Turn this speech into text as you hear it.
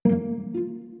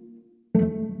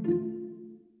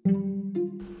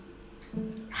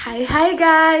Hi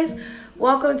guys,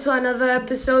 welcome to another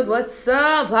episode. What's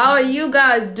up? How are you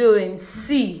guys doing?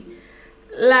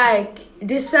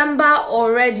 December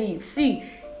already.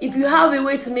 If you have a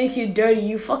way to make it dirty,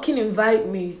 you fucking invite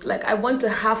me. I want to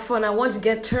have fun. I want to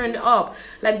get turned up.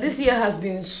 This year has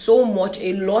been so much.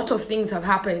 A lot of things have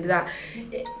happened that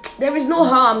there is no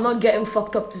how I'm not getting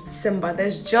fucked up this December.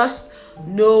 There's just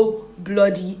no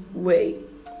bloody way.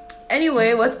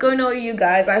 Anyway, what's going on with you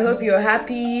guys? I hope you're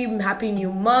happy. Happy new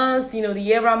month. The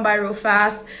year ran by real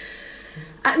fast.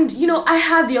 And, I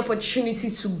had the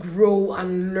opportunity to grow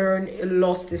and learn a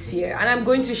lot this year. And I'm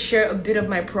going to share a bit of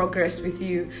my progress with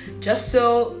you. Just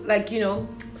so,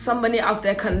 somebody out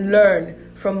there can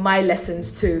learn from my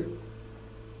lessons too.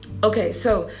 Okay,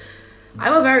 so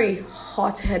I'm a very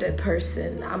hot-headed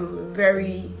person. I'm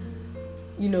very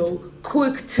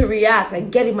quick to react. I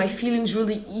get in my feelings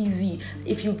really easy.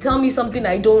 If you tell me something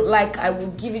I don't like, I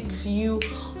will give it to you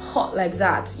hot like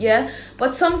that, yeah?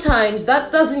 But sometimes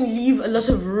that doesn't leave a lot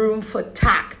of room for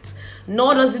tact,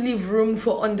 nor does it leave room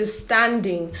for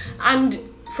understanding. And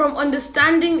from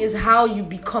understanding is how you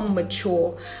become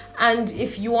mature. And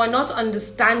if you are not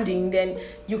understanding, then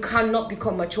you cannot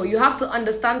become mature. You have to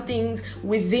understand things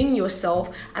within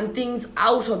yourself and things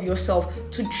out of yourself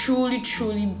to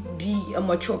truly be a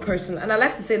mature person. And I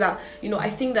like to say that, I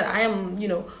think that I am,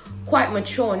 quite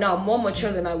mature now, more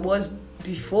mature than I was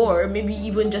before, maybe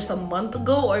even just a month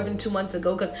ago or even 2 months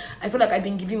ago, because I feel like I've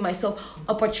been giving myself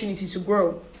opportunity to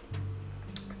grow.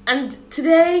 And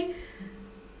today,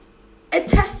 a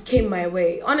test came my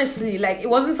way. Honestly, it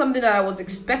wasn't something that I was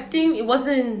expecting. It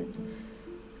wasn't...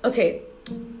 Okay.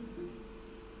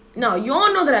 Now, you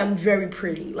all know that I'm very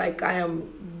pretty. I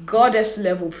am goddess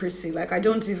level pretty. I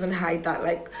don't even hide that.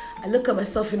 I look at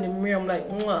myself in the mirror, I'm like,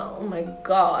 oh my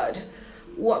God.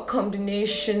 What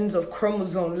combinations of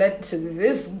chromosomes led to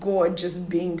this gorgeous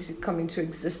being to come into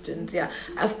existence? Yeah,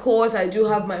 of course, I do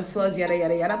have my flaws, yada,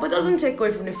 yada, yada. But it doesn't take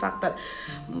away from the fact that,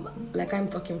 I'm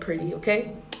fucking pretty,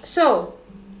 okay? So,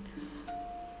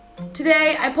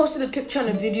 today I posted a picture and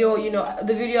a video.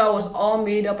 The video, I was all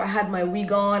made up. I had my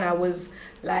wig on. I was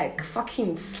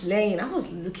fucking slaying. I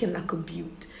was looking like a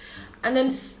beaut. And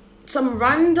then some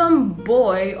random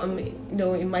boy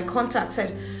in my contact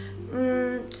said,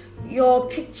 your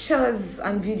pictures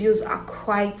and videos are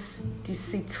quite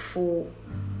deceitful.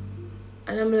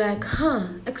 And I'm like,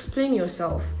 explain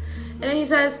yourself. And then he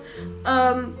says,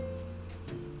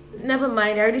 never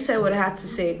mind, I already said what I had to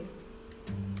say.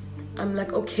 I'm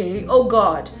like, okay, oh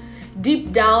God.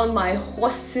 Deep down, my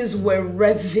horses were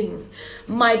revving.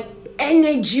 My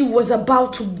energy was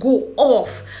about to go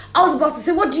off. I was about to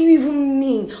say, what do you even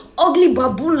mean? Ugly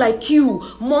baboon like you,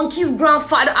 monkey's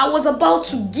grandfather. I was about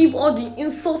to give all the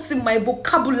insults in my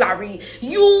vocabulary.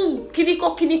 You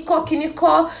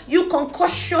kiniko, you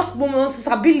concussious woman's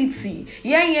ability.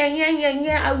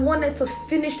 Yeah. I wanted to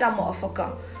finish that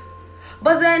motherfucker.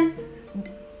 But then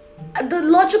the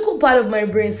logical part of my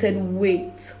brain said,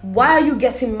 wait, why are you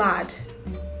getting mad?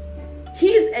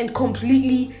 He's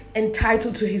completely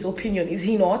entitled to his opinion, is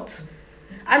he not?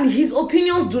 And his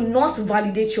opinions do not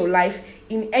validate your life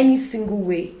in any single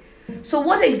way. So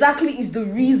what exactly is the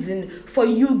reason for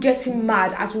you getting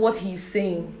mad at what he's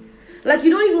saying? You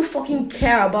don't even fucking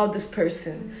care about this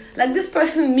person. This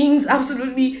person means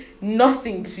absolutely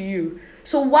nothing to you.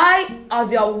 So why are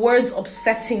their words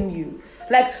upsetting you?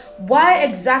 Why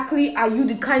exactly are you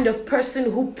the kind of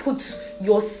person who puts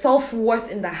your self-worth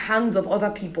in the hands of other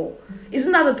people?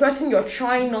 Isn't that the person you're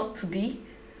trying not to be?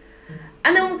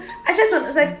 And then I just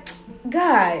was like,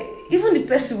 guy, even the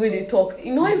person where they talk,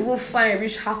 you not even find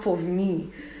reach half of me.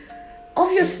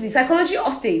 Obviously, psychology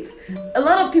states a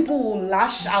lot of people will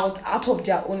lash out of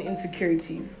their own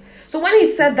insecurities. So when he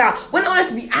said that, when I wanted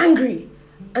to be angry,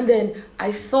 and then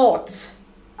I thought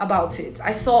about it.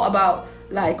 I thought about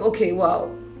okay,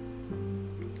 well,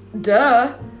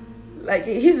 duh.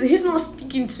 He's not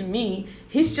speaking to me.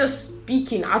 He's just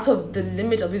speaking out of the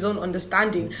limit of his own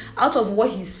understanding, out of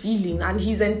what he's feeling, and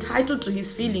he's entitled to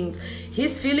his feelings.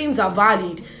 His feelings are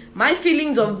valid. My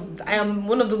feelings of I am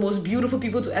one of the most beautiful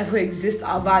people to ever exist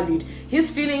are valid.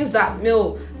 His feelings that,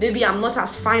 no, maybe I'm not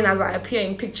as fine as I appear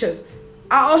in pictures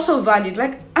are also valid.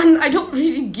 And I don't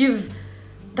really give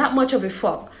that much of a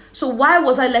fuck. So why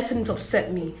was I letting it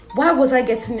upset me? Why was I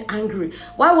getting angry?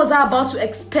 Why was I about to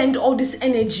expend all this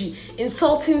energy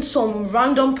insulting some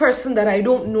random person that I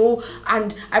don't know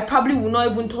and I probably will not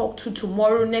even talk to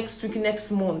tomorrow, next week,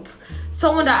 next month?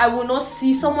 Someone that I will not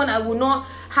see, someone I will not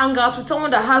hang out with,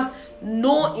 someone that has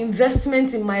no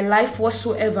investment in my life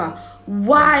whatsoever.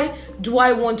 Why do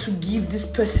I want to give this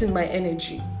person my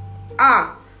energy?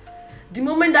 The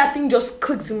moment that thing just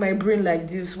clicked in my brain like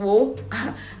this, whoa,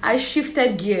 I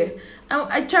shifted gear.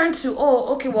 I turned to,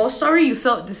 oh, okay, well, sorry you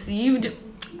felt deceived.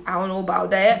 I don't know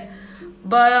about that.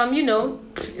 But,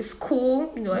 it's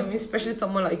cool, especially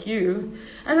someone like you.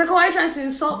 And like, why are you trying to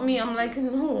insult me? I'm like,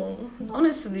 no,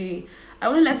 honestly, I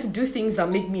only like to do things that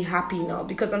make me happy now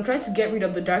because I'm trying to get rid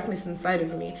of the darkness inside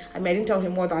of me. I didn't tell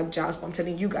him all that jazz, but I'm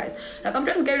telling you guys. Like, I'm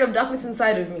trying to get rid of darkness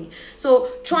inside of me. So,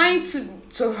 trying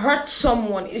to hurt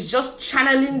someone is just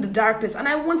channeling the darkness, and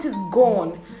I want it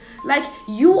gone. Like,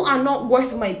 you are not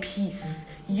worth my peace.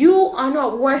 You are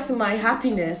not worth my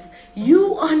happiness.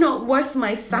 You are not worth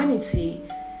my sanity.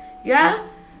 Yeah?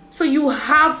 So you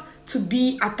have to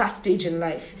be at that stage in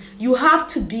life. You have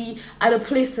to be at a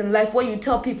place in life where you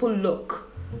tell people,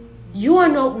 look, you are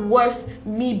not worth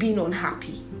me being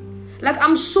unhappy. Like,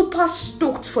 I'm super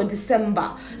stoked for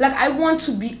December. Like, I want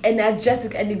to be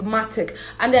energetic, enigmatic.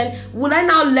 And then, will I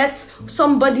now let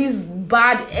somebody's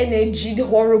bad energy, the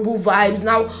horrible vibes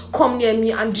now come near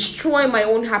me and destroy my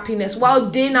own happiness while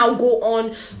they now go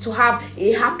on to have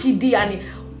a happy day? And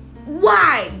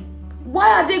why?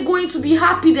 Why are they going to be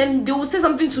happy? Then they will say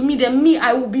something to me. Then me,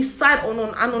 I will be sad and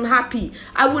unhappy.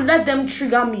 I will let them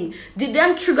trigger me.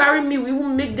 Them triggering me will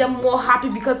even make them more happy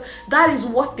because that is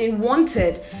what they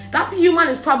wanted. That human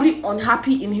is probably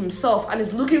unhappy in himself and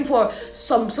is looking for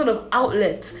some sort of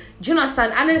outlet. Do you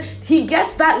understand? And then he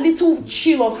gets that little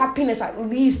chill of happiness. At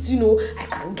least, I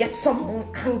can get someone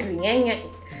angry.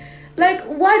 Like,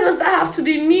 why does that have to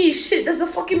be me? Shit, there's a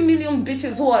fucking million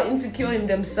bitches who are insecure in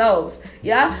themselves.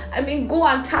 Yeah? Go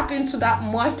and tap into that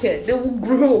market. They will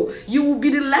grow. You will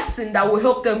be the lesson that will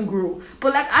help them grow.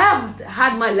 But like, I have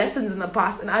had my lessons in the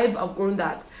past and I've outgrown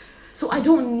that. So I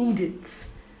don't need it.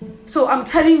 So I'm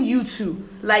telling you too,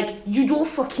 like, you don't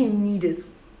fucking need it.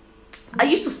 I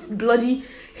used to bloody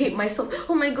hate myself.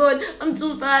 Oh my god, I'm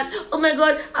too fat. Oh my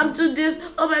god, I'm too this.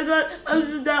 Oh my god, I'm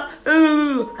too that.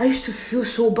 I used to feel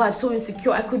so bad, so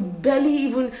insecure. I could barely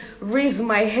even raise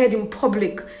my head in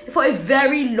public for a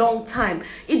very long time.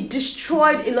 It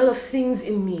destroyed a lot of things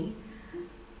in me.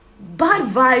 Bad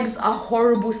vibes are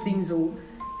horrible things, though.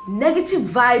 Negative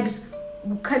vibes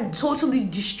can totally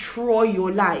destroy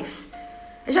your life.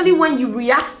 Especially when you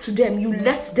react to them, you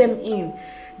let them in.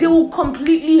 They will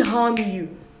completely harm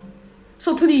you.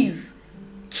 So please,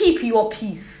 keep your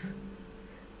peace.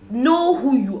 Know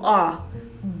who you are.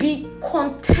 Be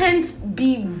content.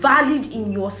 Be valid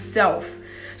in yourself.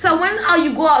 So when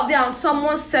you go out there and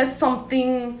someone says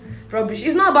something rubbish,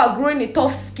 it's not about growing a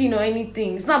tough skin or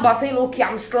anything. It's not about saying, okay,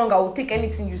 I'm strong, I will take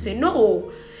anything you say.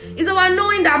 No. It's about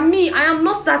knowing that I am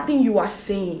not that thing you are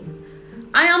saying.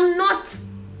 I am not,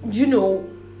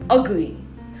 ugly.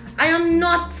 I am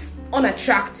not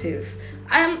unattractive.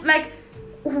 I am like,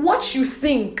 what you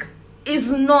think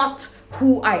is not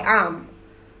who I am.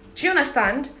 Do you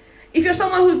understand? If you're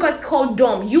someone who gets called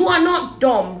dumb, you are not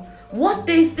dumb. What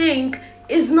they think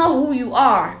is not who you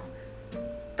are.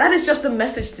 That is just the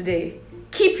message today.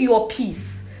 Keep your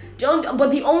peace.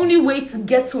 But the only way to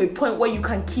get to a point where you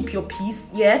can keep your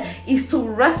peace, is to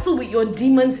wrestle with your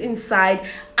demons inside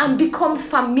and become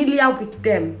familiar with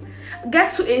them.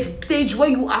 Get to a stage where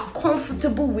you are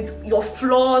comfortable with your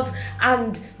flaws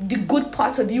and the good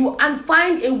parts of you, and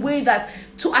find a way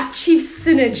to achieve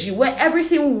synergy where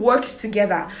everything works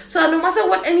together. So that no matter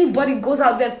what anybody goes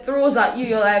out there throws at you,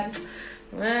 you're like,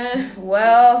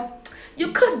 well,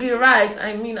 you could be right.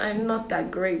 I'm not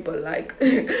that great, but like,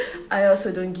 I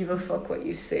also don't give a fuck what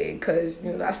you say, because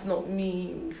that's not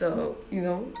me. So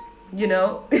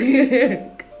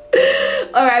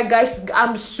Alright guys,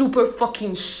 I'm super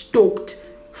fucking stoked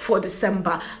for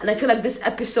December, and I feel like this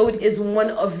episode is one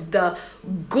of the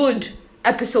good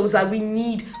episodes that we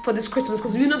need for this Christmas,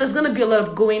 because there's gonna be a lot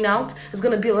of going out, there's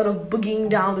gonna be a lot of boogieing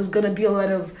down, there's gonna be a lot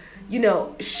of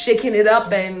shaking it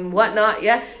up and whatnot.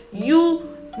 You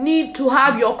need to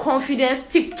have your confidence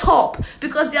tip top,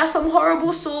 because there are some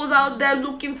horrible souls out there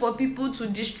looking for people to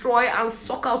destroy and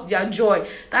suck out their joy.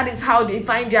 That is how they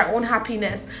find their own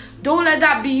happiness. Don't let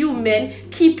that be you, men.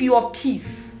 Keep your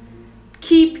peace.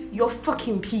 Keep your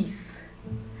fucking peace.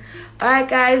 Alright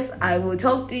guys, I will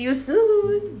talk to you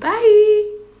soon.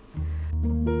 Bye.